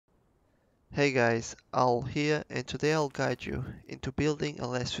Hey guys, Al here, and today I'll guide you into building a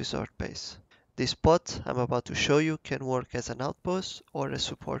last resort base. This spot I'm about to show you can work as an outpost or a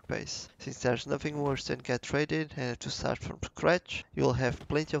support base. Since there's nothing worse than get raided and have to start from scratch, you'll have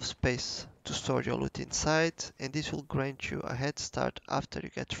plenty of space to store your loot inside, and this will grant you a head start after you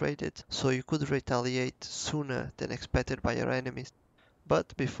get raided, so you could retaliate sooner than expected by your enemies.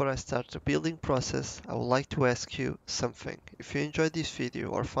 But before I start the building process, I would like to ask you something. If you enjoyed this video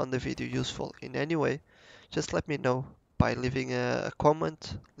or found the video useful in any way, just let me know by leaving a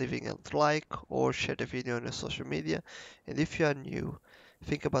comment, leaving a like, or share the video on your social media. And if you are new,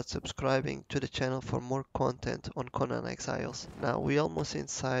 think about subscribing to the channel for more content on Conan Exiles. Now we're almost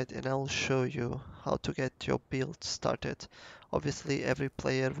inside and I will show you how to get your build started. Obviously every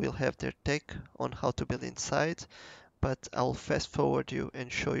player will have their take on how to build inside, but I'll fast forward you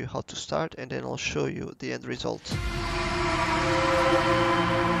and show you how to start, and then I'll show you the end result.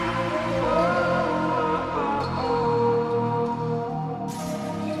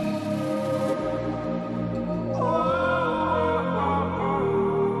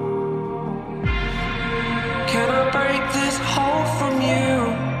 Can I break this hole from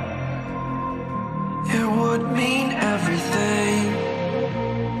you? It would mean everything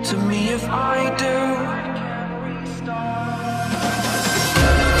to me if I do.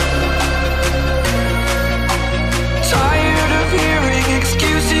 Tired of hearing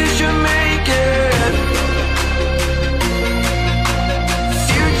excuses you're making.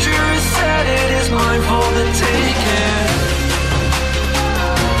 Future is set, it is mine for the taking.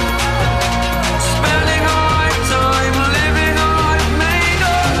 Spending all my time living I've made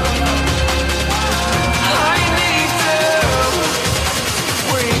up. I need to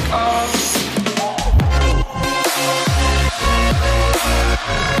wake up.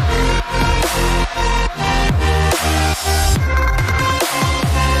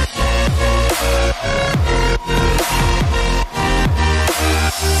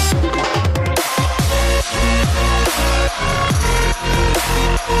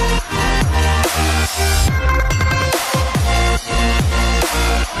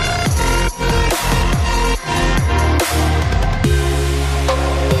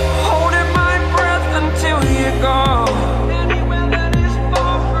 Holding my breath until you go. Anywhere that is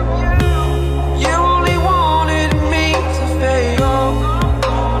far from you. You only wanted me to fail.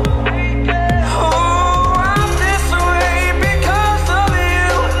 Oh, I'm this way because of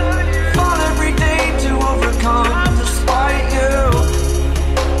you. Fall every day to overcome despite you.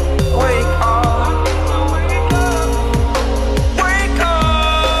 Wake up. Wake up.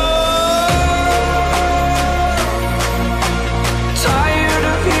 Tired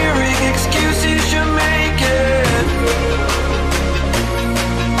of hearing excuses you're making.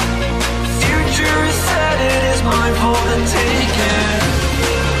 Future is set, it is mine for the taking.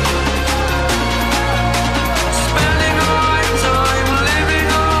 Spending all my time living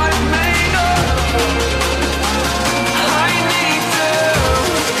I've made up. I need to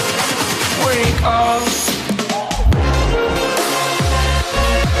wake up.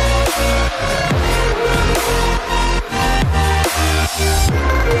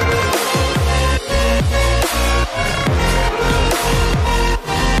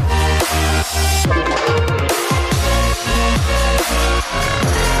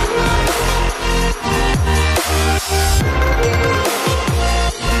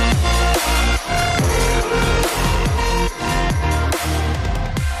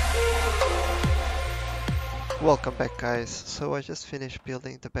 Welcome back guys. So I just finished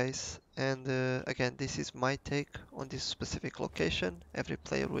building the base, and again this is my take on this specific location. Every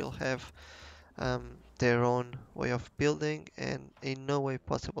player will have their own way of building, and in no way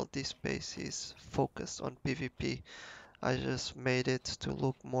possible this base is focused on PvP. I just made it to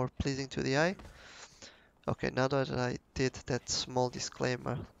look more pleasing to the eye. Okay, now that I did that small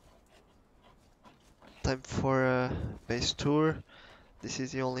disclaimer, time for a base tour. This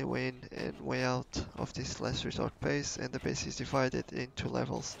is the only way in and way out of this last resort base, and the base is divided into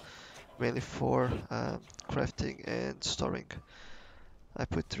levels, mainly for crafting and storing. I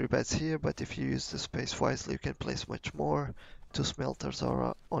put 3 beds here, but if you use the space wisely you can place much more. 2 smelters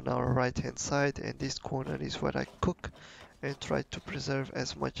are on our right hand side, and this corner is where I cook and try to preserve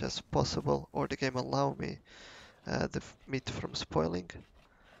as much as possible, or the game allow me the meat from spoiling.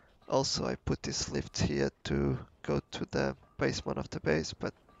 Also I put this lift here to go to the basement of the base,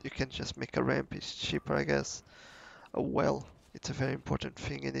 but you can just make a ramp, it's cheaper I guess. A well, it's a very important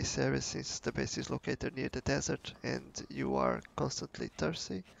thing in this area since the base is located near the desert and you are constantly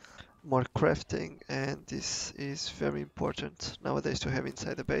thirsty. More crafting, and this is very important nowadays to have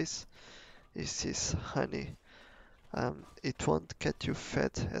inside the base, is this honey. It won't get you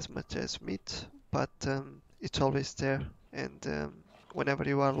fed as much as meat, but it's always there, and whenever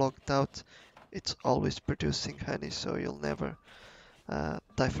you are logged out, it's always producing honey, so you'll never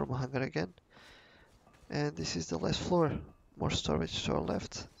die from hunger again. And this is the last floor. More storage to our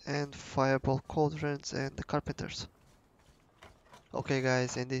left, and fireball cauldrons and the carpenters. Okay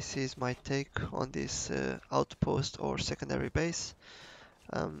guys, and this is my take on this outpost or secondary base.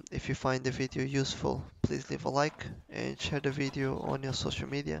 If you find the video useful, please leave a like and share the video on your social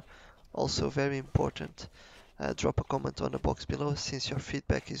media. Also very important, drop a comment on the box below, since your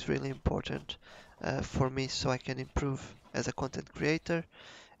feedback is really important for me, so I can improve as a content creator.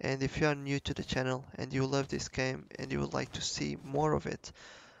 And if you are new to the channel and you love this game and you would like to see more of it,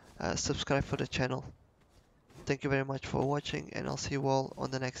 subscribe for the channel. Thank you very much for watching, and I'll see you all on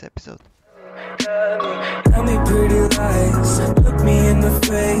the next episode. Tell me pretty lies, look me in the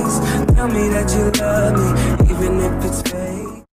face. Tell me that you love me, even if it's fake.